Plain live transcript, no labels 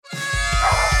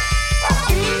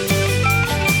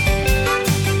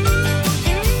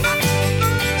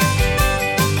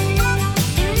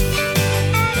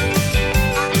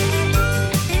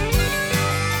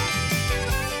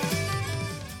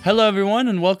Hello, everyone,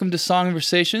 and welcome to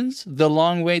Songversations, the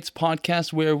Long Waits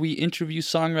podcast where we interview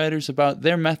songwriters about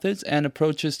their methods and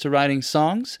approaches to writing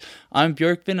songs. I'm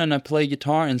Björkvin, and I play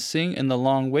guitar and sing in The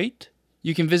Long Wait.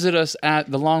 You can visit us at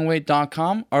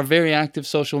thelongwait.com, our very active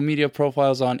social media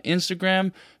profiles on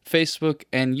Instagram, Facebook,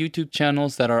 and YouTube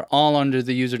channels that are all under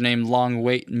the username Long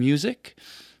Wait Music.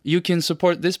 You can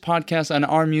support this podcast and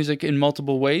our music in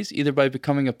multiple ways, either by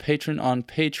becoming a patron on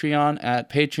Patreon at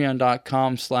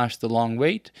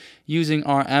patreon.com/thelongwait, using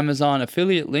our Amazon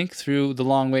affiliate link through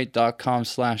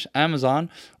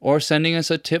thelongwait.com/Amazon, or sending us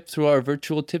a tip through our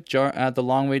virtual tip jar at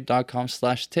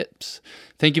thelongwait.com/tips.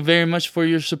 Thank you very much for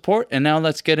your support, and now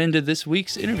let's get into this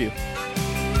week's interview.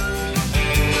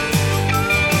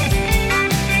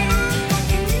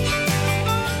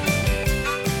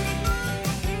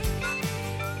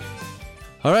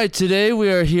 All right, today we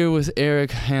are here with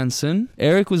Eric Hansen.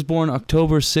 Eric was born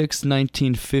October 6,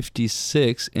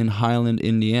 1956 in Highland,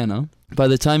 Indiana. By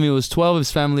the time he was 12,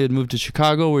 his family had moved to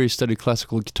Chicago, where he studied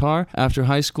classical guitar. After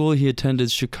high school, he attended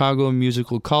Chicago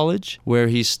Musical College, where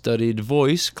he studied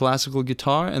voice, classical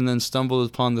guitar, and then stumbled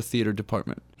upon the theater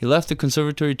department. He left the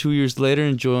conservatory 2 years later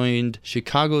and joined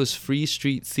Chicago's Free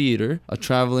Street Theater, a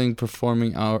traveling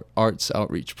performing arts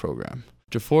outreach program.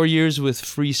 After 4 years with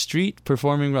Free Street,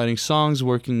 performing, writing songs,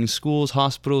 working in schools,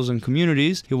 hospitals, and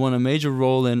communities, he won a major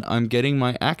role in I'm Getting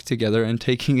My Act Together and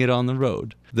Taking It on the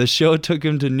Road. The show took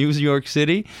him to New York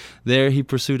City. There he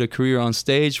pursued a career on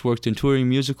stage, worked in touring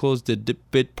musicals, did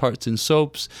bit parts in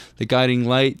soaps, The Guiding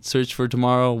Light, Search for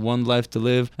Tomorrow, One Life to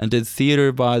Live, and did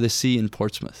Theater by the Sea in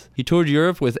Portsmouth. He toured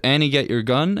Europe with Annie Get Your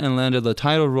Gun and landed the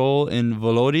title role in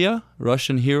Volodya,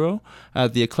 Russian Hero,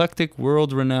 at the eclectic,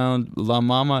 world-renowned La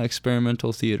Mama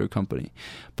Experimental Theater Company.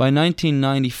 By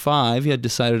 1995, he had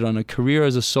decided on a career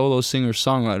as a solo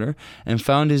singer-songwriter and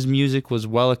found his music was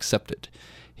well accepted.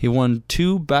 He won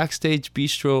 2 Backstage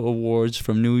Bistro awards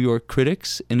from New York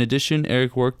critics. In addition,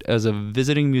 Eric worked as a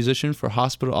visiting musician for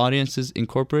Hospital Audiences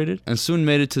Incorporated and soon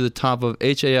made it to the top of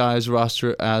HAI's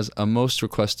roster as a most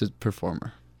requested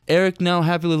performer. Eric now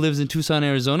happily lives in Tucson,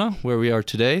 Arizona, where we are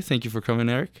today. Thank you for coming,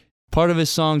 Eric. Part of his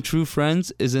song True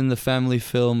Friends is in the family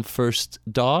film First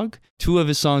Dog. 2 of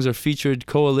his songs are featured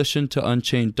Coalition to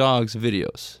Unchained Dogs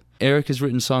videos. Eric has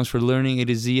written songs for Learning A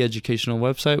to Z educational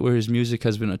website, where his music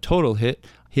has been a total hit.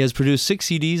 He has produced 6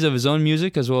 CDs of his own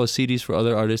music, as well as CDs for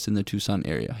other artists in the Tucson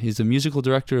area. He's the musical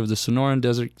director of the Sonoran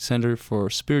Desert Center for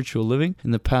Spiritual Living.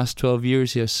 In the past 12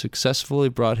 years, he has successfully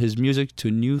brought his music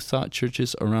to New Thought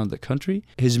churches around the country.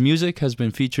 His music has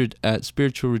been featured at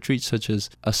spiritual retreats such as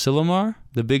Asilomar,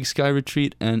 the Big Sky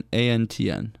Retreat, and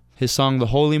ANTN. His song The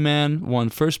Holy Man won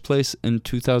first place in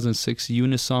 2006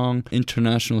 Unisong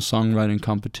International Songwriting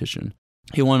Competition.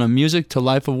 He won a Music to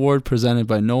Life Award presented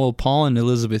by Noel Paul and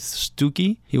Elizabeth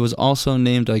Stuckey. He was also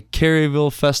named a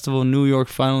Caryville Festival New York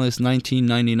finalist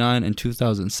 1999 and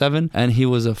 2007, and he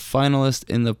was a finalist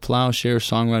in the Plowshare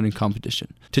Songwriting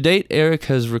Competition. To date, Eric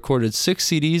has recorded 6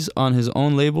 CDs on his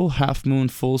own label, Half Moon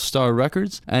Full Star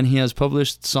Records, and he has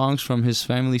published songs from his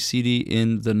family CD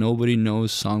in the Nobody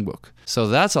Knows Songbook. So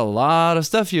that's a lot of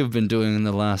stuff you've been doing in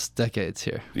the last decades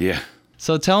here. Yeah.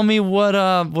 So tell me, what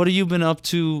have you been up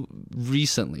to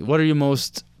recently? What are you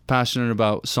most passionate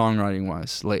about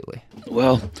songwriting-wise lately?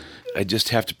 Well, I just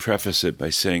have to preface it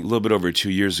by saying a little bit over 2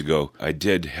 years ago, I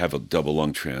did have a double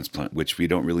lung transplant, which we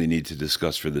don't really need to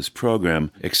discuss for this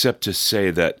program, except to say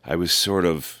that I was sort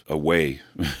of away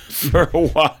for a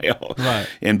while. Right.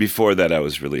 And before that, I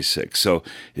was really sick. So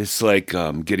it's like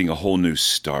getting a whole new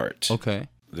start. Okay.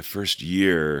 The first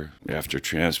year after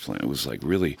transplant, it was like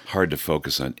really hard to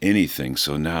focus on anything.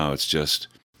 So now it's just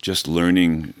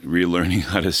relearning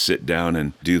how to sit down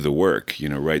and do the work,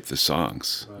 write the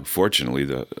songs. Right. Fortunately,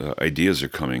 the ideas are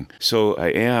coming. So I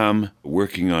am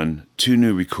working on 2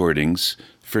 new recordings.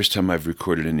 First time I've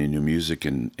recorded any new music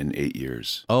in 8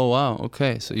 years. Oh, wow.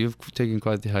 Okay. So you've taken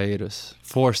quite the hiatus.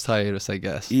 Forced hiatus, I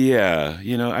guess. Yeah.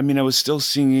 I was still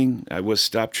singing. I was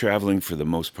stopped traveling for the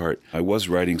most part. I was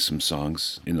writing some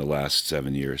songs in the last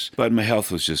 7 years, but my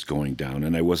health was just going down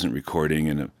and I wasn't recording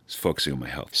and I was focusing on my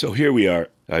health. So here we are.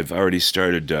 I've already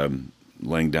started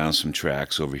laying down some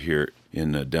tracks over here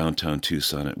in downtown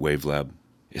Tucson at Wave Lab.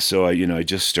 So I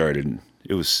just started.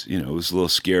 It was a little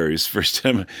scary. It's the first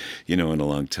time, in a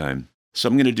long time. So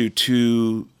I'm going to do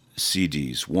 2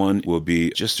 CDs. One will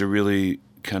be just a really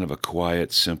kind of a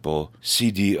quiet, simple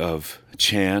CD of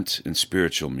chant and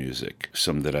spiritual music.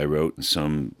 Some that I wrote and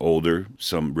some older,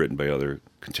 some written by other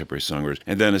contemporary songwriters.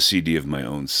 And then a CD of my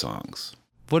own songs.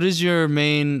 What is your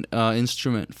main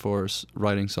instrument for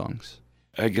writing songs?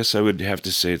 I guess I would have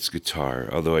to say it's guitar,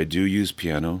 although I do use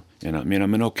piano. And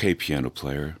I'm an okay piano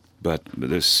player. But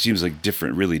there seems like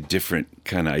really different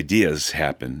kind of ideas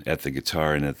happen at the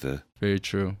guitar and at the... Very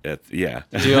true. Yeah.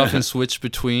 Do you often switch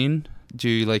between? Do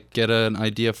you like get an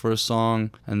idea for a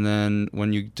song, and then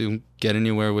when you do get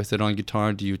anywhere with it on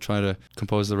guitar, do you try to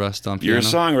compose the rest on piano? You're a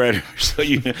songwriter, so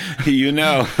you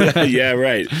know. Yeah,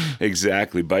 right.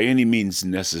 Exactly. By any means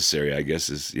necessary, I guess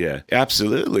is, yeah.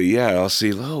 Absolutely, yeah. I'll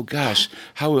see, oh gosh,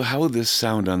 how would this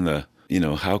sound on the...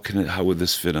 how would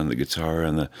this fit on the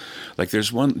guitar?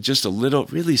 There's one, just a little,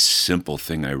 really simple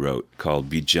thing I wrote called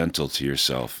Be Gentle to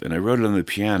Yourself. And I wrote it on the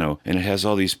piano, and it has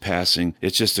all these passing.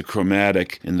 It's just a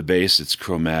chromatic. In the bass, it's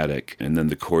chromatic. And then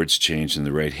the chords change in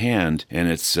the right hand. And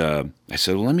it's, I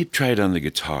said, well, let me try it on the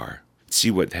guitar,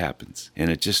 see what happens.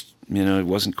 And it just, it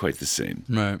wasn't quite the same.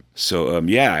 Right. So,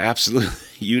 yeah, absolutely,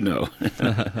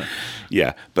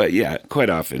 Yeah, but yeah, quite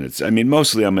often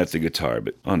mostly I'm at the guitar,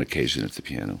 but on occasion at the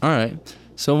piano. All right.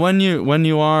 So when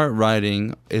you are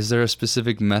writing, is there a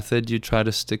specific method you try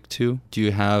to stick to? Do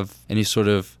you have any sort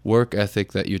of work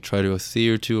ethic that you try to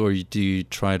adhere to, or do you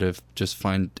try to just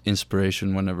find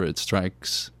inspiration whenever it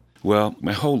strikes? Well,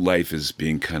 my whole life is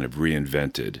being kind of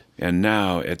reinvented. And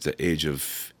now, at the age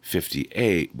of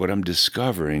 58, what I'm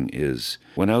discovering is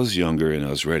when I was younger and I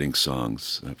was writing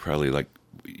songs, probably like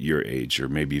your age or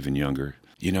maybe even younger,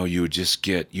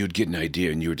 you'd get an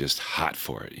idea and you were just hot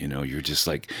for it, you're just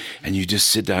like, and you just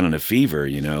sit down in a fever,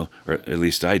 or at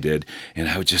least I did, and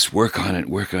I would just work on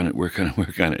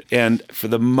it. And for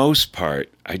the most part,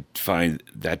 I find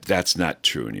that that's not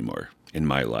true anymore in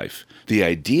my life. The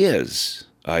ideas...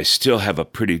 I still have a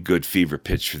pretty good fever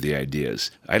pitch for the ideas.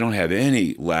 I don't have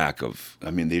any lack of,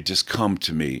 they just come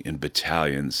to me in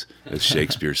battalions, as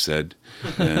Shakespeare said.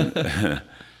 And,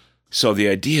 so the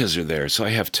ideas are there. So I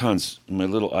have tons. My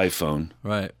little iPhone.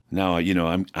 Right. Now,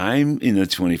 I'm in the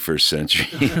 21st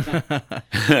century.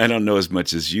 I don't know as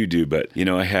much as you do, but,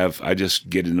 I just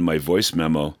get into my voice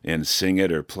memo and sing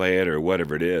it or play it or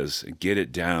whatever it is and get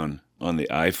it down on the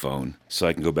iPhone so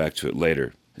I can go back to it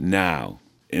later. Now,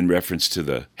 in reference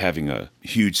to having a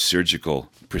huge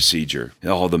surgical procedure, and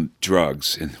all the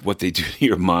drugs and what they do to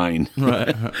your mind.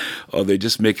 Right. Oh, they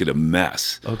just make it a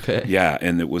mess. Okay. Yeah,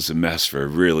 and it was a mess for a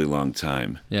really long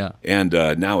time. Yeah. And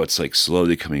now it's like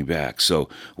slowly coming back. So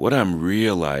what I'm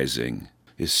realizing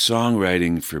is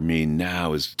songwriting for me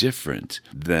now is different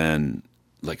than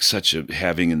having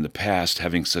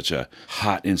such a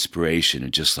hot inspiration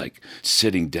and just like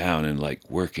sitting down and like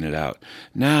working it out.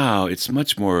 Now it's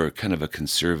much more kind of a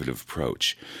conservative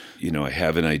approach. I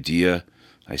have an idea,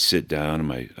 I sit down,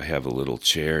 and I have a little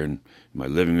chair in my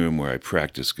living room where I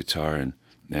practice guitar, and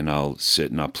I'll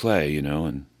sit and I'll play,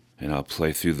 and I'll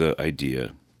play through the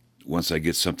idea. Once I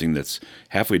get something that's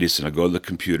halfway decent, I'll go to the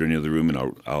computer in the other room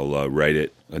and I'll write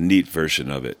it, a neat version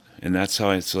of it. And that's how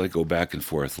I go back and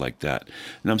forth like that.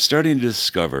 And I'm starting to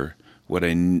discover what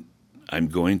I'm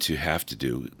going to have to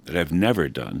do that I've never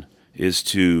done is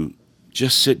to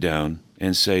just sit down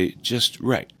and say, just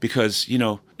write. Because,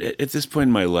 at this point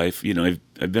in my life,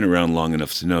 I've been around long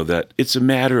enough to know that it's a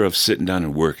matter of sitting down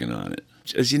and working on it.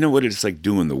 As you know what it's like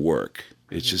doing the work.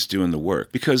 It's just doing the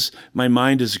work. Because my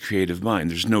mind is a creative mind.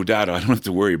 There's no doubt I don't have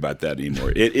to worry about that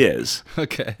anymore. It is.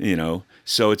 Okay.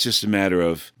 So it's just a matter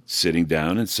of sitting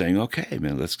down and saying, okay,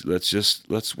 man,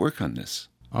 let's work on this.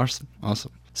 Awesome.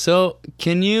 So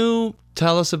can you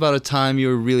tell us about a time you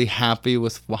were really happy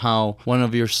with how one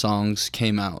of your songs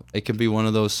came out? It could be one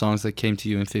of those songs that came to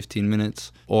you in 15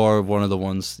 minutes or one of the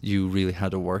ones you really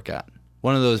had to work at.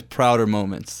 One of those prouder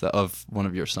moments of one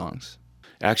of your songs.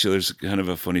 Actually, there's kind of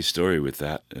a funny story with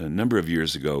that. A number of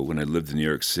years ago, when I lived in New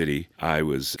York City, I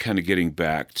was kind of getting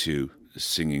back to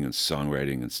singing and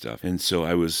songwriting and stuff. And so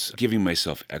I was giving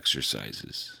myself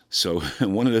exercises. So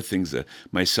one of the things that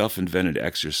my self-invented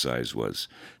exercise was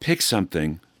pick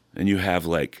something and you have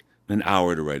like an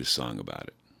hour to write a song about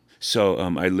it. So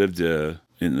I lived in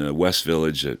the West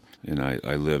Village and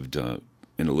I lived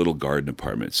in a little garden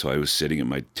apartment. So I was sitting at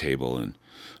my table and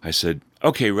I said,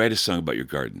 okay, write a song about your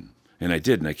garden. And I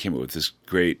did, and I came up with this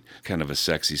great kind of a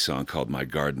sexy song called My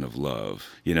Garden of Love,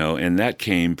 and that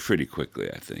came pretty quickly,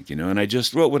 I think, and I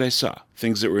just wrote what I saw,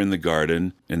 things that were in the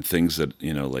garden and things that,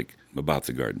 like about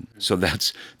the garden. So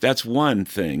that's one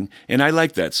thing, and I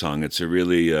like that song. It's a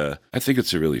really, I think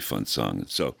it's a really fun song.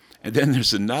 So, and then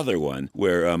there's another one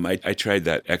where I tried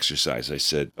that exercise. I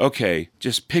said, okay,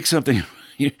 just pick something,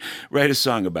 write a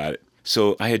song about it.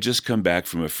 So I had just come back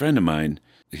from a friend of mine.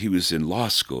 He was in law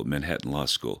school, Manhattan Law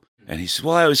School. And he said,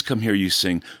 well, I always come hear you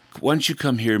sing. Why don't you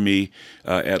come hear me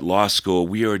at law school?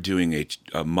 We are doing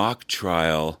a mock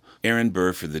trial, Aaron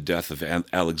Burr for the death of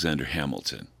Alexander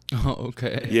Hamilton. Oh,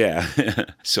 okay. Yeah.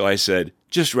 So I said,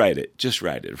 just write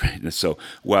it. Right? And so,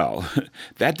 well,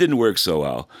 that didn't work so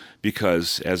well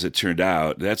because as it turned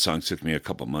out, that song took me a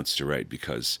couple months to write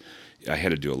because I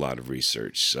had to do a lot of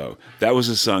research. So that was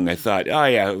a song I thought, oh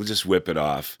yeah, we'll just whip it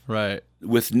off. Right.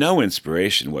 With no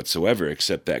inspiration whatsoever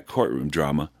except that courtroom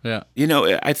drama. Yeah. You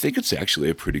know, I think it's actually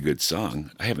a pretty good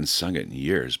song. I haven't sung it in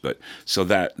years, but so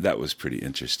that was pretty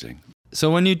interesting. So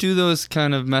when you do those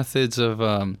kind of methods of,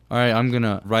 all right, I'm going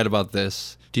to write about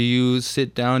this, do you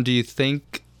sit down, do you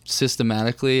think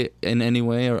systematically in any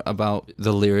way or about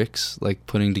the lyrics, like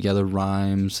putting together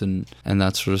rhymes and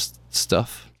that sort of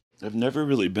stuff? I've never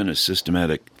really been a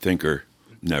systematic thinker,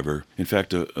 never. In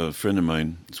fact, a friend of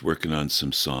mine is working on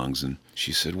some songs, and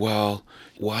she said, well,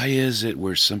 why is it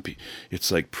where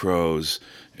it's like prose,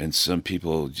 and some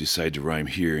people decide to rhyme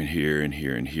here and here and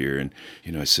here and here, and,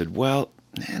 you know, I said, well,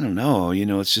 I don't know, you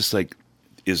know, it's just like,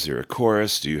 is there a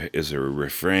chorus? Is there a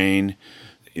refrain,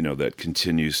 you know, that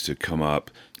continues to come up?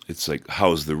 It's like,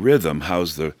 how's the rhythm? How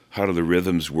do the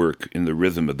rhythms work in the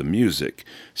rhythm of the music?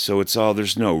 So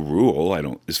there's no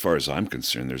rule. As far as I'm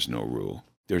concerned, there's no rule.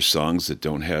 There's songs that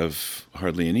don't have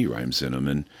hardly any rhymes in them,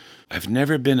 and I've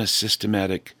never been a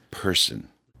systematic person.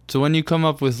 So when you come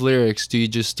up with lyrics, do you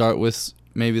just start with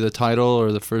maybe the title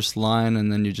or the first line,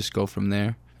 and then you just go from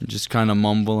there? And just kind of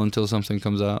mumble until something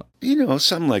comes out? You know,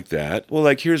 something like that. Well,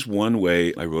 like here's one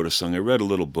way I wrote a song. I read a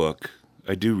little book.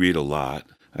 I do read a lot.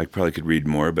 I probably could read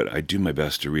more, but I do my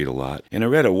best to read a lot. And I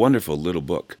read a wonderful little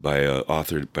book by an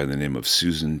author by the name of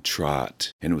Susan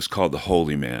Trott, and it was called The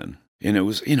Holy Man. And it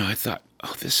was, you know, I thought,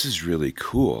 oh, this is really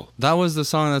cool. That was the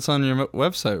song that's on your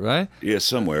website, right? Yeah,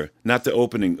 somewhere. Not the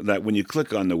opening. That when you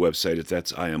click on the website,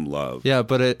 that's I Am Love. Yeah,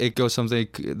 but it goes something,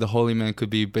 the holy man could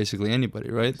be basically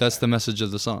anybody, right? That's the message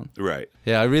of the song. Right.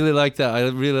 Yeah, I really like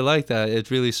that.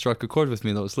 It really struck a chord with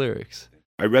me, those lyrics.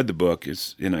 I read the book,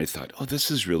 and I thought, oh,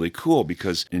 this is really cool,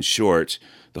 because in short,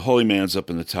 the holy man's up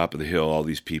on the top of the hill. All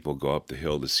these people go up the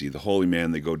hill to see the holy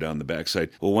man. They go down the backside.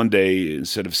 Well, one day,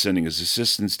 instead of sending his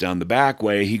assistants down the back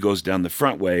way, he goes down the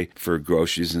front way for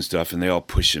groceries and stuff, and they all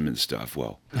push him and stuff.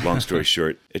 Well, long story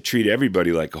short, I treat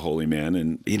everybody like a holy man,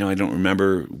 and, you know, I don't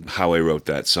remember how I wrote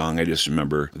that song. I just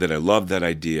remember that I loved that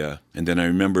idea, and then I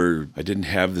remember I didn't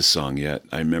have the song yet.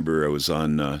 I remember I was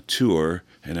on tour,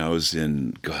 and I was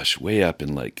in, way up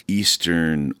in like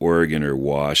eastern Oregon or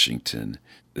Washington.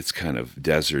 It's kind of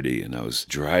deserty, and I was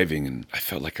driving, and I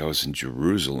felt like I was in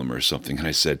Jerusalem or something, and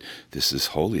I said, this is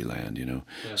Holy Land, you know?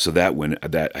 Yeah. So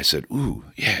I said, ooh,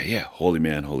 yeah, Holy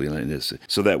Man, Holy Land.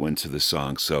 So that went to the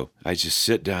song. So I just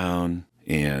sit down,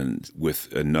 and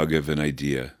with a nugget of an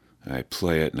idea, I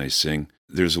play it, and I sing.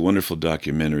 There's a wonderful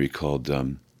documentary called,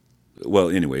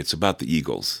 it's about the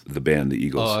Eagles, the band, the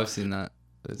Eagles. Oh, I've seen that.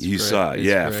 You saw it,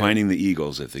 yeah, great. Finding the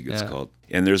Eagles, I think it's called.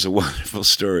 And there's a wonderful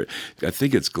story. I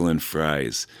think it's Glenn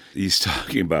Fry's. He's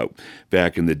talking about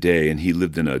back in the day, and he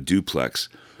lived in a duplex,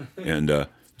 and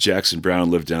Jackson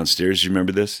Browne lived downstairs. You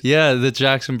remember this? Yeah, the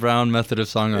Jackson Browne method of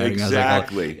songwriting.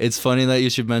 Exactly. It's funny that you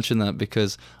should mention that,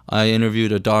 because I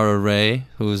interviewed Adara Ray,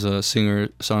 who's a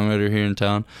singer-songwriter here in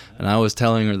town, and I was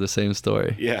telling her the same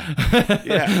story. Yeah.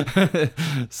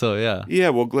 So, yeah. Yeah,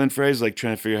 well, Glenn Frey's like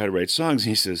trying to figure out how to write songs, and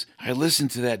he says, I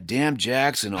listened to that damn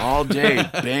Jackson all day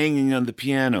banging on the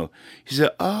piano. He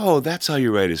said, oh, that's how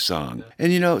you write a song.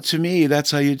 And, you know, to me,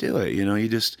 that's how you do it. You know,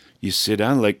 you sit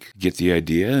down, like, get the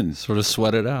idea and sort of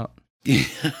sweat it out.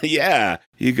 Yeah,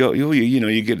 you go.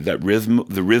 You get that rhythm,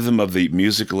 the rhythm of the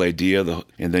musical idea,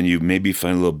 and then you maybe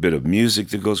find a little bit of music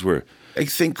that goes where. I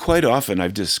think quite often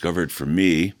I've discovered for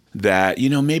me that, you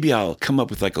know, maybe I'll come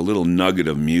up with like a little nugget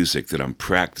of music that I'm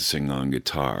practicing on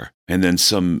guitar, and then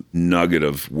some nugget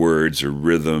of words or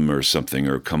rhythm or something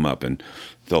or come up, and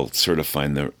they'll sort of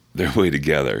find their way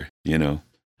together. You know.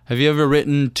 Have you ever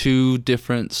written two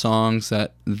different songs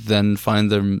that then find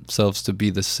themselves to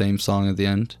be the same song at the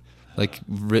end? Like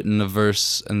written a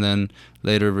verse and then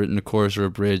later written a chorus or a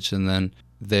bridge, and then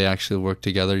they actually work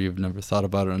together. You've never thought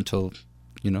about it until,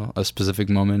 you know, a specific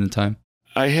moment in time?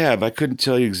 I have. I couldn't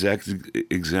tell you exact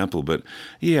example, but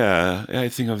yeah, I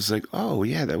think I was like, oh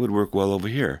yeah, that would work well over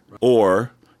here.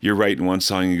 Or you're writing one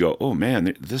song and you go, oh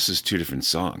man, this is two different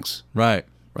songs. Right.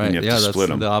 And you have to split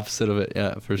them. The opposite of it.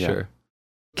 Yeah, for sure.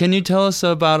 Can you tell us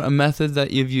about a method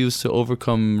that you've used to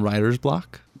overcome writer's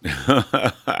block?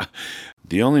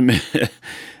 The only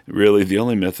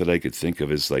method I could think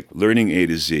of is like Learning A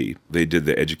to Z. They did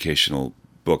the educational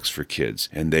books for kids,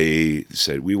 and they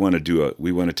said we want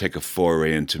to take a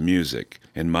foray into music.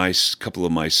 And couple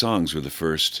of my songs were the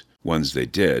first ones they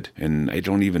did, and I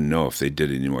don't even know if they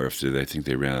did anymore after I think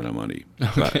they ran out of money.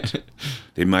 Okay. But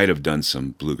they might have done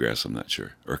some bluegrass, I'm not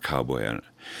sure, or cowboy, I don't know.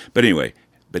 But anyway,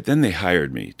 But then they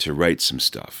hired me to write some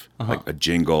stuff, like a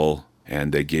jingle,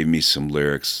 and they gave me some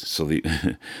lyrics. So the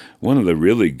one of the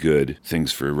really good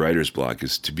things for writer's block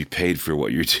is to be paid for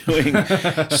what you're doing.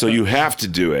 So you have to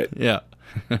do it. Yeah.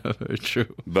 Very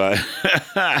true. But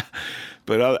I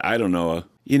don't know.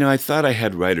 I thought I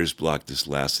had writer's block this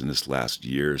last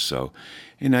year or so,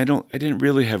 and I didn't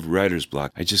really have writer's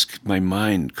block. My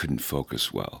mind couldn't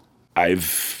focus well.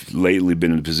 I've lately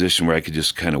been in a position where I could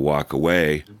just kind of walk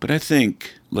away. But I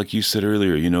think, like you said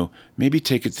earlier, maybe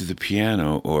take it to the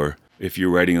piano, or if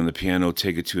you're writing on the piano,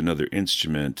 take it to another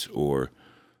instrument. Or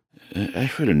I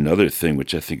heard another thing,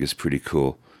 which I think is pretty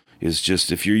cool, is just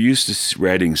if you're used to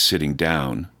writing sitting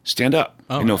down, stand up.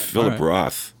 Philip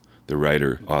Roth, the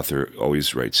writer, author,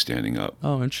 always writes standing up.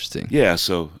 Oh, interesting. Yeah,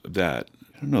 so I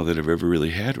don't know that I've ever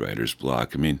really had writer's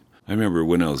block. I mean, I remember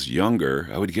when I was younger,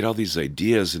 I would get all these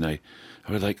ideas, and I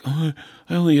would like, I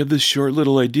only have this short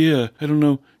little idea. I don't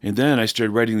know. And then I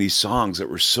started writing these songs that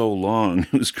were so long.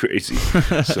 It was crazy.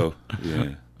 So,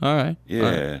 yeah. All right. Yeah.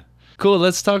 All right. Cool.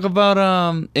 Let's talk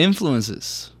about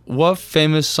influences. What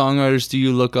famous songwriters do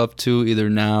you look up to either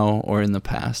now or in the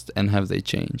past, and have they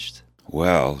changed?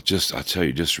 Well, I'll tell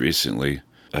you, just recently,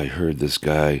 I heard this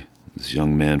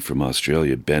young man from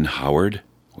Australia, Ben Howard.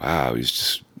 Wow,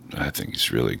 I think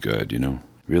he's really good,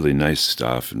 really nice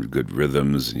stuff and good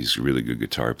rhythms, and he's a really good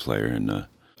guitar player. And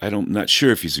I'm not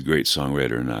sure if he's a great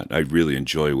songwriter or not. I really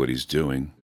enjoy what he's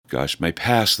doing. Gosh, my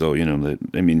past though,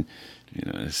 it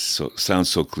sounds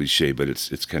so cliche, but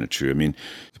it's kind of true. I mean,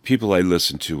 the people I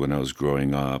listened to when I was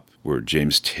growing up were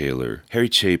James Taylor, Harry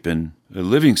Chapin,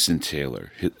 Livingston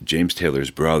Taylor, James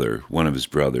Taylor's brother, one of his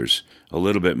brothers, a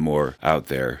little bit more out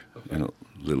there and a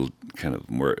little kind of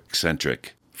more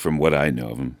eccentric from what I know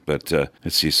of him. But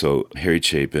let's see, so Harry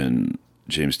Chapin,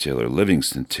 James Taylor,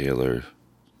 Livingston Taylor,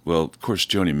 well, of course,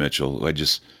 Joni Mitchell.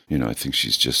 I think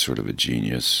she's just sort of a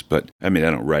genius. But, I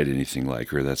don't write anything like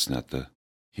her. That's not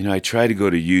I try to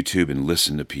go to YouTube and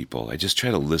listen to people. I just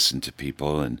try to listen to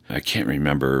people, and I can't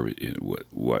remember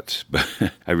what, but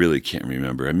I really can't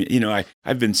remember.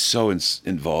 I've been so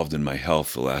involved in my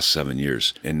health the last 7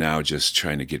 years, and now just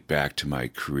trying to get back to my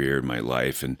career, my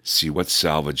life, and see what's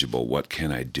salvageable, what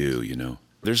can I do,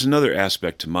 There's another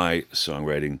aspect to my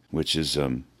songwriting, which is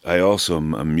I also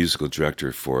am a musical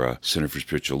director for Center for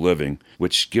Spiritual Living,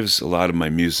 which gives a lot of my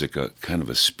music a kind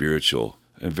of a spiritual,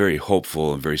 and very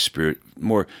hopeful and very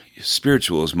more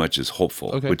spiritual as much as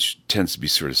hopeful, which tends to be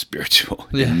sort of spiritual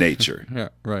in nature. Yeah,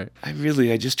 right. I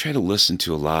just try to listen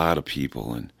to a lot of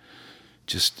people and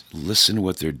just listen to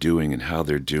what they're doing and how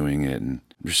they're doing it. And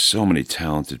there's so many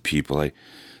talented people.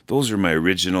 Those are my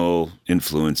original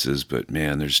influences, but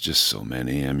man, there's just so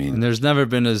many. And there's never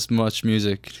been as much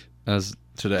music as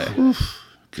today.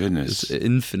 Goodness. It's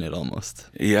infinite almost.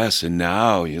 Yes, and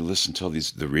now you listen to all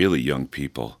the really young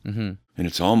people. Mm-hmm. And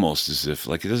it's almost as if,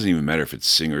 it doesn't even matter if it's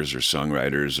singers or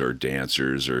songwriters or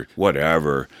dancers or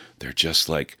whatever. They're just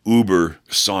like uber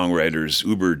songwriters,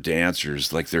 uber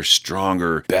dancers. Like they're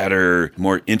stronger, better,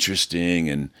 more interesting.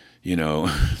 And,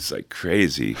 it's like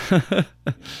crazy.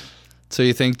 So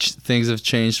you think things have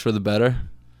changed for the better?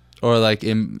 Or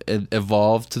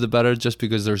evolved to the better just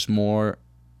because there's more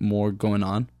going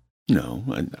on? No,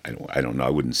 I don't know. I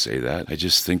wouldn't say that. I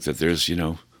just think that there's,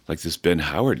 like this Ben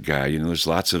Howard guy, there's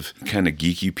lots of kind of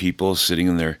geeky people sitting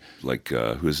in there, like,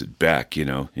 who is it, Beck,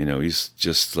 he's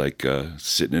just like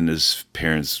sitting in his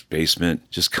parents' basement,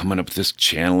 just coming up with this,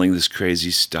 channeling this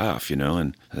crazy stuff,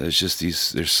 and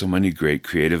there's so many great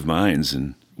creative minds,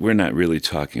 and we're not really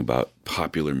talking about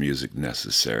popular music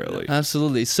necessarily.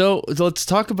 Absolutely. So let's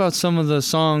talk about some of the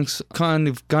songs, kind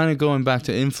of going back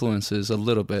to influences a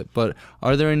little bit. But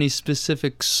are there any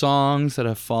specific songs that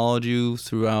have followed you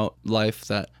throughout life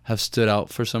that have stood out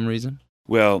for some reason?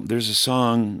 Well, there's a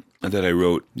song that I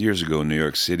wrote years ago in New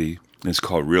York City. It's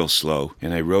called Real Slow.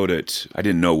 And I wrote it, I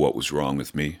didn't know what was wrong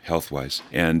with me health-wise.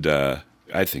 And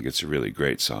I think it's a really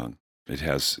great song. It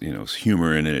has,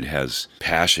 humor in it. It has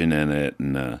passion in it,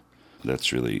 and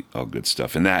that's really all good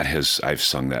stuff. And I've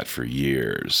sung that for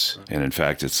years. And in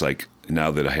fact, it's like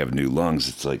now that I have new lungs,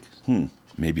 it's like,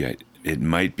 maybe it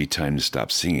might be time to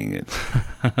stop singing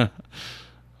it.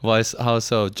 Why? How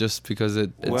so? Just because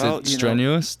it's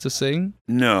strenuous to sing?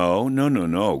 No.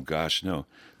 Gosh, no.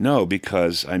 No,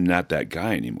 because I'm not that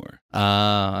guy anymore.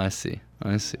 I see.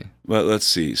 Well, let's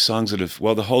see. Songs that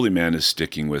The Holy Man is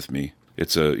sticking with me.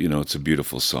 It's a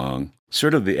beautiful song.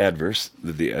 Sort of the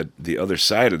other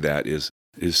side of that is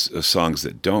songs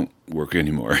that don't work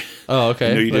anymore. Oh, okay.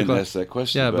 I know you didn't ask that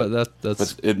question. Yeah, but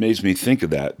it makes me think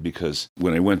of that because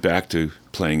when I went back to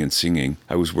playing and singing,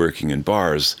 I was working in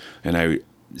bars, and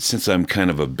since I'm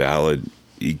kind of a ballad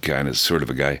he kind of sort of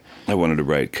a guy. I wanted to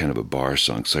write kind of a bar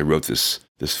song, so I wrote this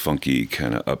funky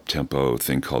kind of up-tempo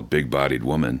thing called Big Bodied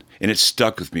Woman. And it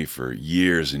stuck with me for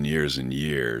years and years and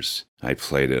years. I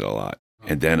played it a lot.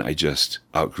 And then I just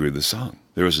outgrew the song.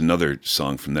 There was another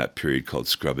song from that period called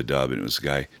Scrub-a-Dub, and it was a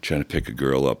guy trying to pick a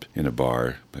girl up in a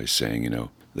bar by saying,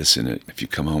 listen, if you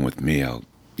come home with me, I'll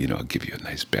give you a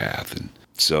nice bath. And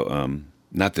so,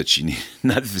 not that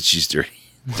she's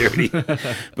dirty,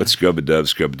 but scrub-a-dub,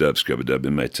 scrub-a-dub, scrub-a-dub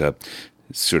in my tub.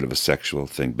 It's sort of a sexual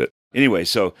thing, but anyway,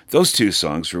 so those two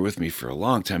songs were with me for a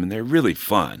long time, and they're really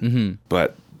fun, Mm-hmm.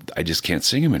 but I just can't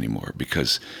sing them anymore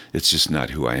because it's just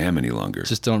not who I am any longer.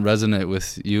 Just don't resonate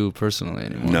with you personally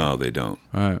anymore. No, they don't.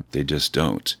 All right. They just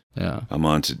don't. Yeah. I'm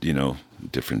on to,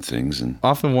 different things. And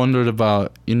Often wondered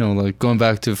about, like going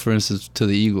back to, for instance, to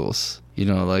the Eagles.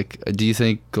 Do you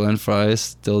think Glenn Frey is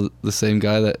still the same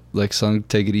guy that sung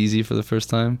Take It Easy for the first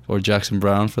time? Or Jackson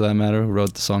Browne, for that matter, who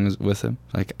wrote the song with him?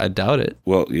 I doubt it.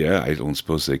 Well, yeah, I don't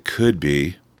suppose they could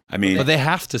be. I mean, but they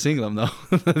have to sing them,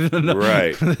 though. No.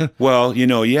 Right. Well,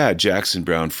 Jackson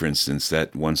Browne, for instance,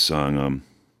 that one song,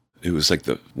 it was like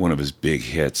one of his big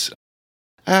hits.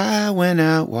 I went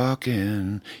out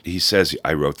walking. He says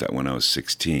I wrote that when I was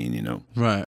 16,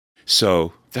 Right.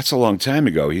 So that's a long time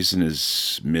ago. He's in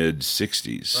his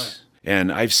mid-60s. Right.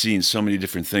 And I've seen so many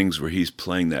different things where he's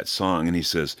playing that song and he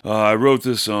says, I wrote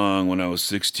this song when I was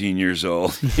 16 years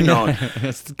old.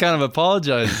 It's kind of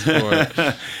apologizing for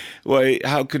it. Well,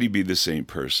 how could he be the same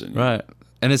person? Right.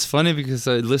 And it's funny because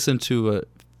I listened to a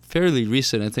fairly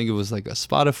recent, I think it was a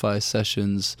Spotify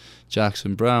Sessions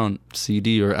Jackson Browne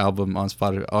CD or album on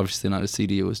Spotify. Obviously not a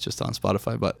CD, it was just on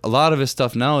Spotify. But a lot of his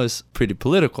stuff now is pretty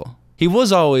political. He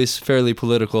was always fairly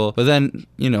political, but then,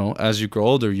 as you grow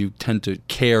older, you tend to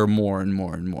care more and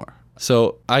more and more.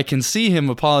 So I can see him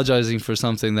apologizing for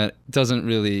something that doesn't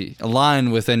really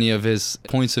align with any of his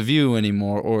points of view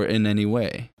anymore or in any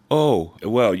way. Oh,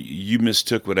 well, you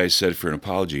mistook what I said for an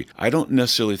apology. I don't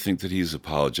necessarily think that he's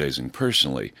apologizing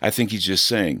personally. I think he's just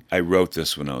saying, I wrote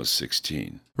this when I was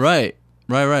 16. Right.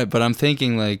 But I'm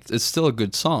thinking it's still a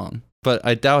good song. But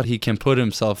I doubt he can put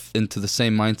himself into the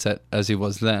same mindset as he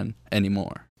was then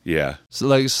anymore. Yeah.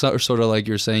 So sort of like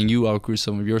you're saying, you outgrew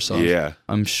some of your songs. Yeah.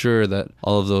 I'm sure that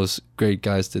all of those great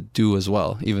guys did do as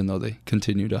well, even though they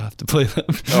continue to have to play them.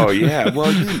 Oh, yeah.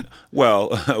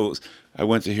 Well, I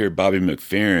went to hear Bobby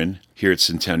McFerrin here at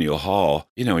Centennial Hall.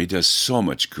 He does so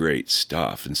much great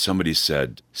stuff. And somebody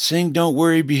said, sing Don't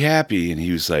Worry, Be Happy. And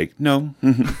he was like, no,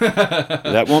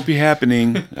 that won't be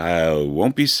happening. I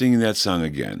won't be singing that song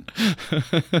again.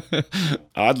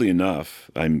 Oddly enough,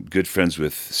 I'm good friends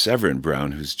with Severin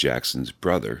Brown, who's Jackson's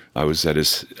brother. I was at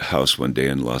his house one day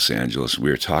in Los Angeles.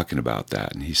 We were talking about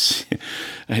that. And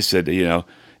I said,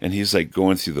 and he's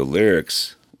going through the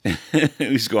lyrics.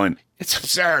 He's going, it's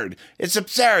absurd. It's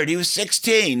absurd. He was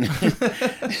 16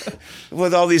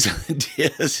 with all these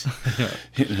ideas.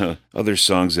 Other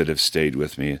songs that have stayed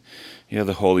with me.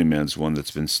 The Holy Man's one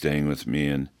that's been staying with me.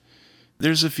 And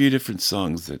there's a few different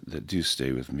songs that do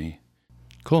stay with me.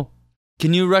 Cool.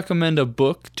 Can you recommend a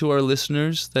book to our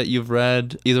listeners that you've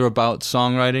read, either about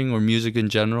songwriting or music in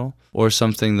general, or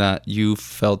something that you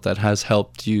felt that has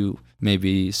helped you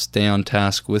maybe stay on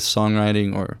task with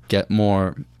songwriting or get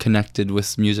more connected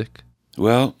with music?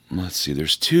 Well, let's see.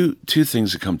 There's two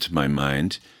things that come to my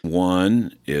mind.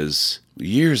 One is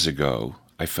years ago,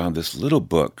 I found this little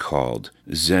book called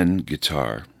Zen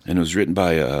Guitar. And it was written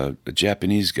by a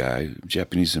Japanese guy,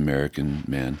 Japanese-American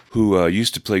man, who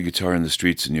used to play guitar in the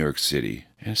streets of New York City.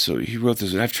 And so he wrote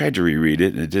this, and I've tried to reread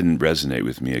it, and it didn't resonate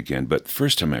with me again. But the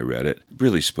first time I read it, it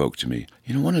really spoke to me.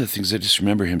 One of the things I just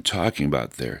remember him talking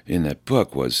about there in that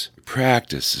book was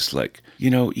practice. It's like,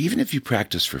 even if you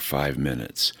practice for 5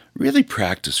 minutes, really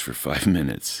practice for 5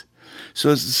 minutes.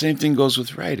 So it's the same thing goes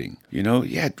with writing.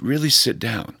 Really sit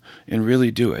down and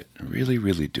really do it. Really,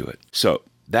 really do it. So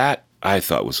that I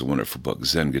thought was a wonderful book,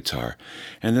 Zen Guitar.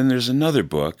 And then there's another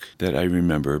book that I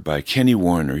remember by Kenny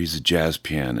Warner. He's a jazz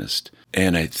pianist.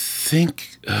 And I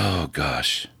think,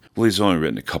 he's only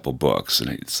written a couple books. And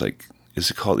it's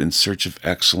is it called In Search of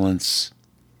Excellence?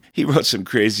 He wrote some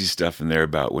crazy stuff in there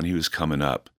about when he was coming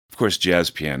up. Of course,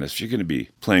 jazz pianist, if you're going to be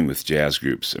playing with jazz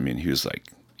groups, he was like,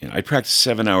 I practiced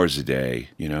 7 hours a day.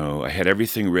 I had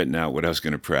everything written out what I was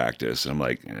going to practice. And I'm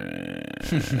like,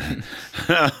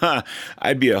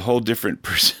 I'd be a whole different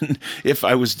person if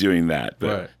I was doing that.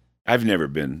 But right. I've never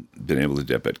been able to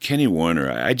do it. But Kenny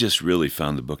Warner, I just really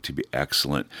found the book to be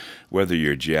excellent, whether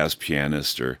you're a jazz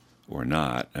pianist or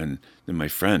not. And then my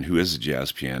friend, who is a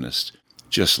jazz pianist,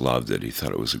 just loved it. He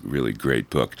thought it was a really great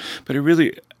book. But it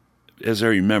really, as I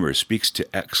remember, speaks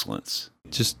to excellence.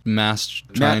 Just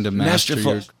trying to master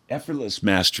your... Effortless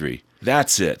mastery.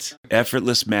 That's it.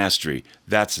 Effortless mastery.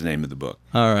 That's the name of the book.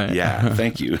 All right. Yeah,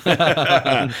 thank you.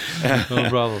 No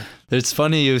problem. It's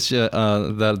funny that's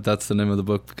the name of the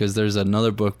book, because there's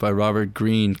another book by Robert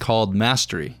Greene called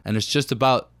Mastery, and it's just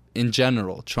about, in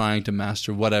general, trying to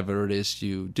master whatever it is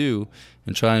you do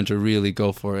and trying to really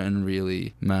go for it and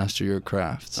really master your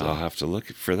craft. So, I'll have to look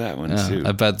for that one too.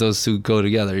 I bet those two go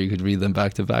together. You could read them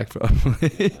back to back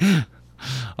probably.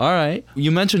 All right.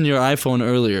 You mentioned your iPhone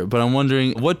earlier, but I'm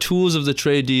wondering, what tools of the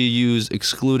trade do you use,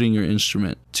 excluding your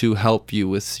instrument, to help you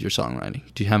with your songwriting?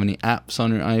 Do you have any apps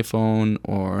on your iPhone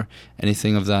or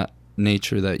anything of that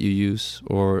nature that you use?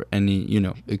 Or any,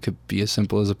 it could be as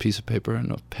simple as a piece of paper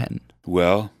and a pen.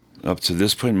 Well, up to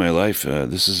this point in my life,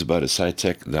 this is about as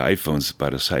high-tech, the iPhone's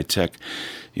about as high-tech.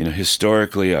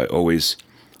 Historically, I always...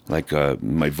 Like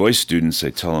my voice students, I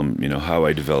tell them, how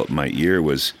I developed my ear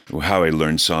was how I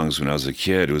learned songs when I was a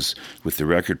kid. It was with the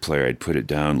record player. I'd put it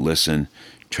down, listen,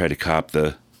 try to cop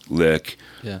the lick,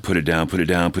 put it down,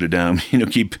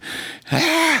 keep,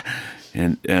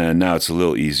 and now it's a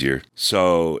little easier.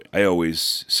 So I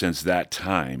always, since that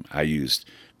time, I used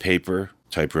paper,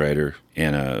 typewriter,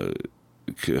 and a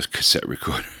cassette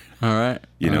recorder. All right.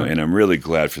 And I'm really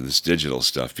glad for this digital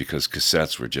stuff, because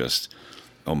cassettes were just...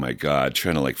 oh my God,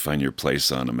 trying to find your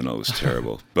place on them, and it was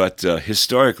terrible. But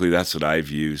historically, that's what I've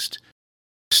used.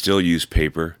 Still use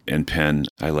paper and pen.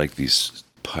 I like these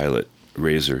Pilot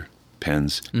Razor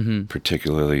pens,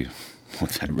 particularly,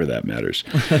 whatever that matters.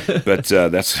 But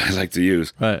that's what I like to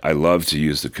use. Right. I love to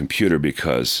use the computer,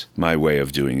 because my way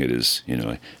of doing it is,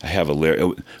 I have a layer.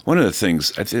 One of the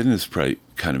things, I think this is probably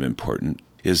kind of important,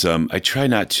 is I try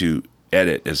not to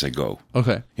edit as I go.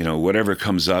 Okay. Whatever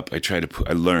comes up,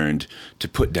 I learned to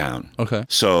put down. Okay.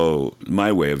 So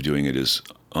my way of doing it is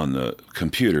on the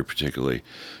computer, particularly.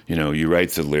 You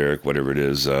write the lyric, whatever it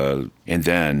is, and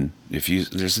then if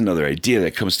there's another idea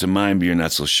that comes to mind, but you're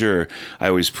not so sure, I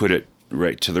always put it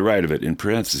right to the right of it in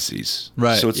parentheses.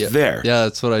 Right. So it's there. Yeah,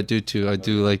 that's what I do too. I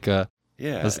do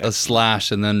a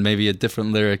slash and then maybe a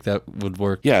different lyric that would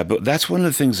work. Yeah, but that's one of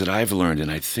the things that I've learned,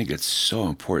 and I think it's so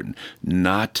important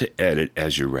not to edit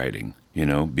as you're writing,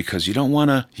 because you don't want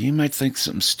to, you might think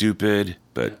something stupid,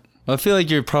 but... I feel like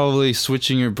you're probably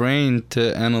switching your brain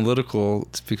to analytical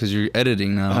because you're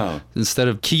editing now. Oh. Instead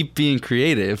of keep being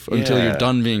creative until you're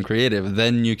done being creative,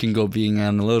 then you can go being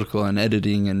analytical and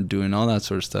editing and doing all that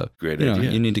sort of stuff. Great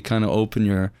idea. You need to kind of open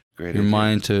your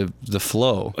mind to the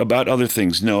flow. About other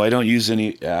things, no, I don't use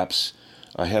any apps.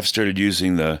 I have started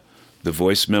using the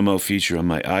voice memo feature on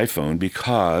my iPhone,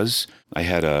 because I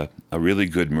had a really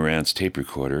good Marantz tape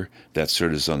recorder that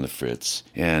sort of is on the fritz.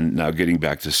 And now getting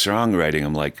back to songwriting,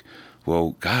 I'm like,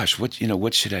 well, gosh, what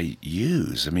should I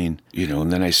use? I mean,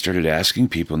 and then I started asking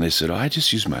people, and they said, oh, I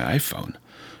just use my iPhone.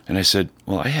 And I said,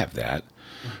 well, I have that,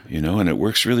 and it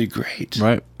works really great.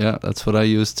 Right. Yeah, that's what I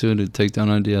use too, to take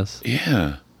down ideas.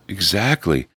 Yeah,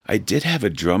 exactly. I did have a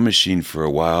drum machine for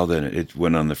a while, then it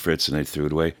went on the fritz and I threw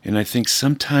it away. And I think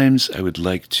sometimes I would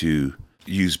like to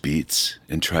use Beats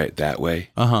and try it that way.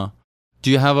 Uh-huh.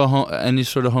 Do you have any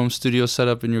sort of home studio set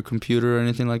up in your computer or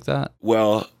anything like that?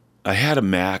 Well, I had a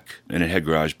Mac and it had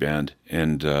GarageBand,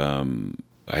 and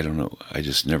I don't know, I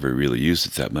just never really used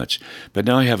it that much. But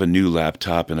now I have a new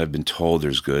laptop, and I've been told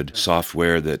there's good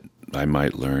software that I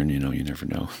might learn, you never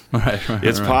know. Right.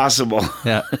 It's possible.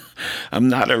 Yeah. I'm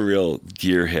not a real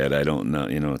gearhead. I don't know,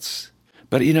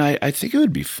 But, I think it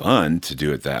would be fun to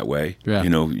do it that way. Yeah.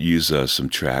 Use some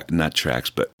not tracks,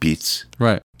 but beats.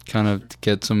 Right. Kind of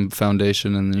get some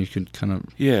foundation, and then you could kind of...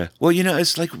 Yeah. Well,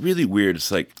 it's really weird.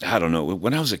 It's I don't know.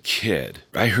 When I was a kid,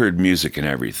 I heard music and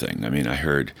everything. I mean, I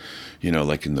heard, in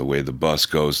the way the bus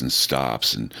goes and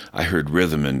stops, and I heard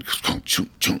rhythm and,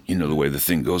 the way the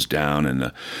thing goes down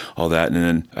and all that. And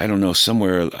then, I don't know,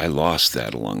 somewhere I lost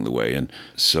that along the way. And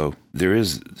so there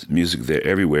is music there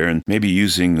everywhere. And maybe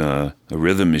using a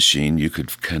rhythm machine, you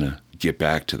could kind of get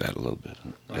back to that a little bit.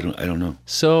 I don't know.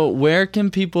 So where can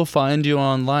people find you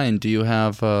online? Do you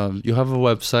have a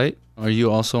website? Are you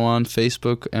also on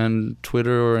Facebook and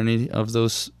Twitter or any of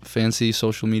those fancy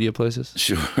social media places?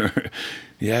 Sure.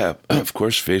 Yeah, of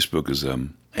course Facebook is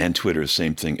and Twitter,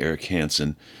 same thing, Eric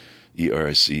Hansen,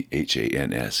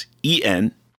 ERCHANSEN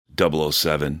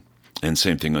 007, and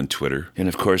same thing on Twitter. And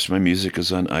of course my music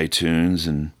is on iTunes,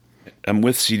 and I'm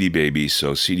with CD Baby,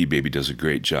 so CD Baby does a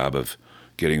great job of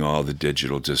getting all the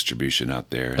digital distribution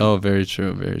out there. Oh, very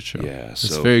true, very true. Yeah,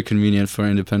 it's very convenient for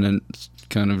independent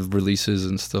kind of releases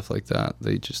and stuff like that.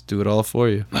 They just do it all for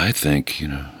you. I think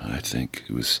it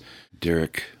was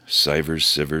Derek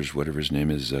Sivers, whatever his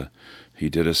name is. He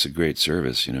did us a great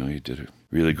service. He did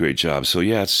really great job. So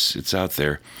yeah, it's out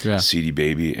there. Yeah. CD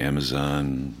Baby,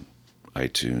 Amazon,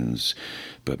 iTunes.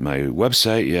 But my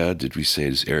website, did we say,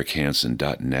 is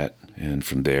erichansen.net. And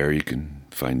from there you can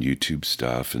find YouTube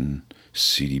stuff and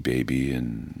CD Baby,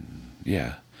 and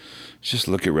just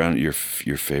look around at your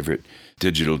favorite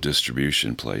digital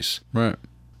distribution place. Right.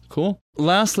 Cool.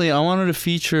 Lastly, I wanted to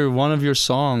feature one of your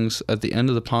songs at the end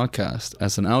of the podcast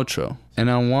as an outro.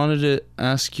 And I wanted to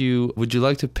ask you, would you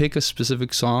like to pick a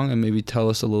specific song and maybe tell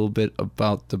us a little bit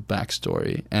about the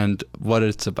backstory and what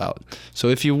it's about? So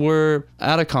if you were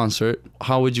at a concert,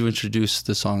 how would you introduce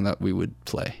the song that we would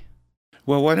play?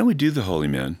 Well, why don't we do The Holy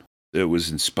Man? It was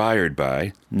inspired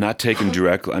by, not taken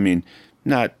directly,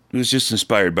 it was just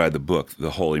inspired by the book,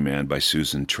 The Holy Man by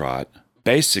Susan Trott.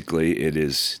 Basically, it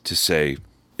is to say,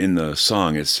 in the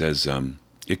song, it says,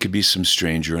 it could be some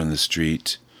stranger on the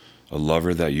street, a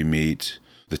lover that you meet,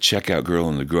 the checkout girl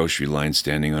in the grocery line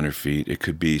standing on her feet. It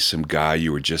could be some guy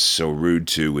you were just so rude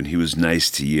to when he was nice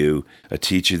to you, a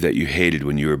teacher that you hated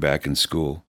when you were back in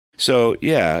school. So,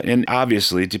 and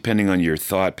obviously, depending on your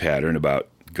thought pattern about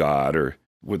God, or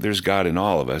there's God in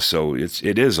all of us, so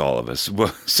it is all of us.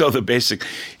 Well, so the basic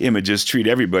image is treat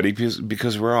everybody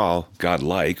because we're all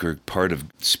God-like, or part of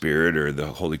spirit, or the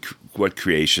holy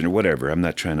creation, or whatever. I'm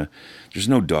not trying to. There's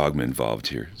no dogma involved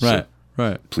here. Right. So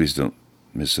Right. please don't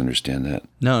misunderstand that.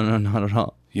 No, not at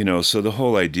all. So the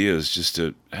whole idea is just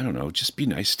to, just be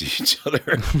nice to each other.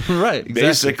 Right. Exactly.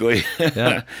 Basically,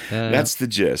 Yeah. That's the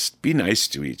gist. Be nice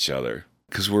to each other,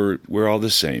 because we're all the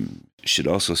same. I should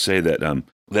also say that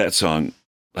that song,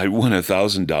 I won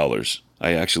 $1,000.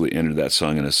 I actually entered that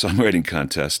song in a songwriting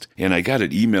contest, and I got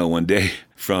an email one day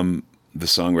from the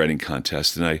songwriting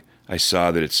contest, and I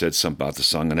saw that it said something about the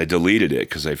song, and I deleted it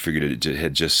because I figured it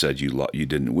had just said you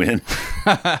didn't win.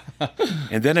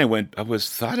 And then I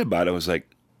thought about it. I was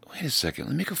like, wait a second,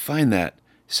 let me go find that.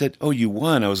 It said, oh, you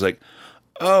won. I was like,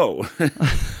 oh,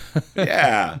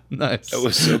 yeah. Nice. That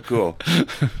was so cool.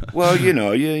 Well, you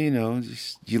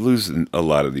lose a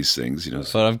lot of these things, So.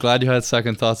 But I'm glad you had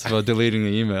second thoughts about deleting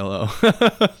the email, though.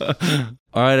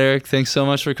 All right, Eric, thanks so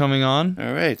much for coming on.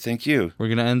 All right, thank you. We're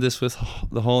going to end this with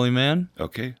The Holy Man.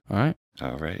 Okay. All right.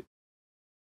 All right.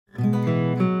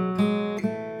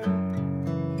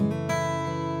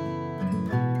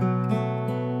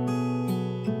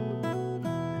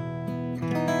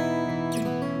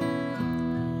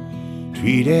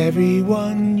 Treat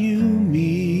everyone you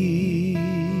meet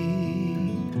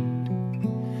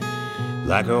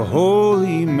like a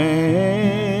holy man.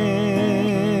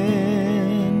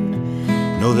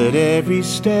 Know that every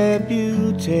step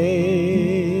you take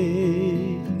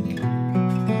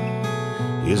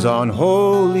is on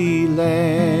holy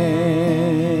land.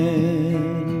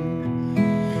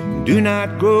 Do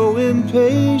not grow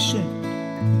impatient.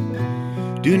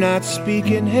 Do not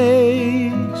speak in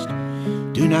haste.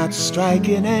 Do not strike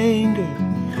in anger,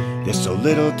 there's so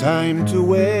little time to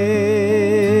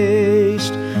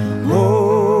waste.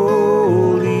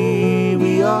 Holy,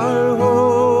 we are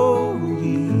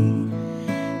holy.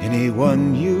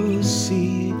 Anyone you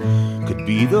see could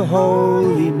be the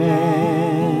holy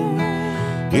man.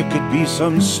 It could be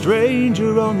some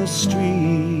stranger on the street,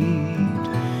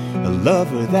 a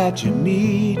lover that you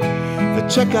meet, the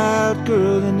checkout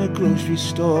girl in the grocery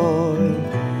store,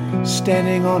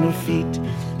 standing on her feet.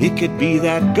 It could be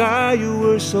that guy you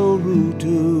were so rude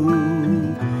to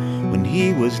when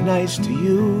he was nice to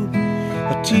you,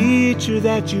 a teacher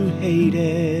that you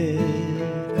hated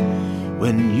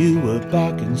when you were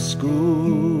back in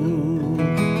school.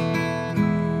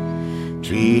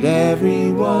 Treat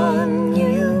everyone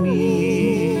you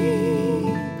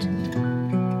meet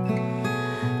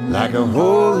like a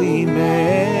holy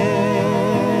man.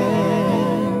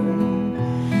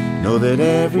 Know that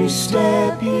every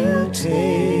step you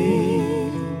take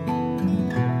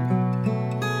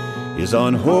is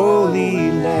on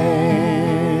holy land.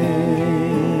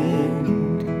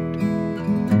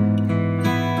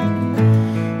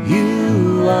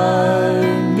 You are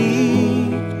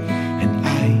me, and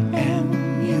I am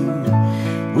you.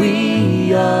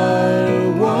 We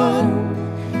are one,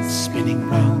 spinning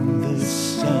round the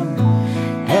sun.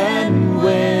 And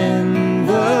when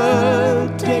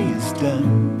the day is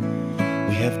done,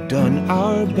 we have done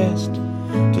our best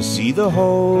to see the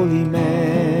holy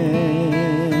man.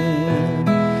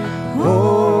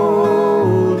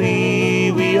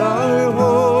 Holy, we are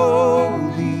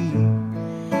holy.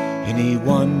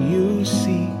 Anyone you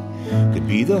see could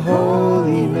be the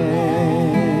holy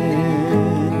man.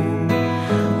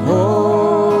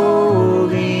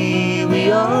 Holy,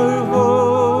 we are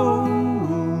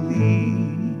holy.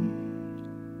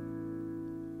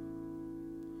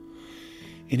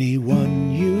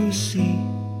 Anyone you see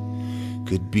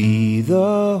be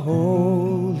the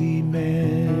holy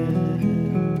man.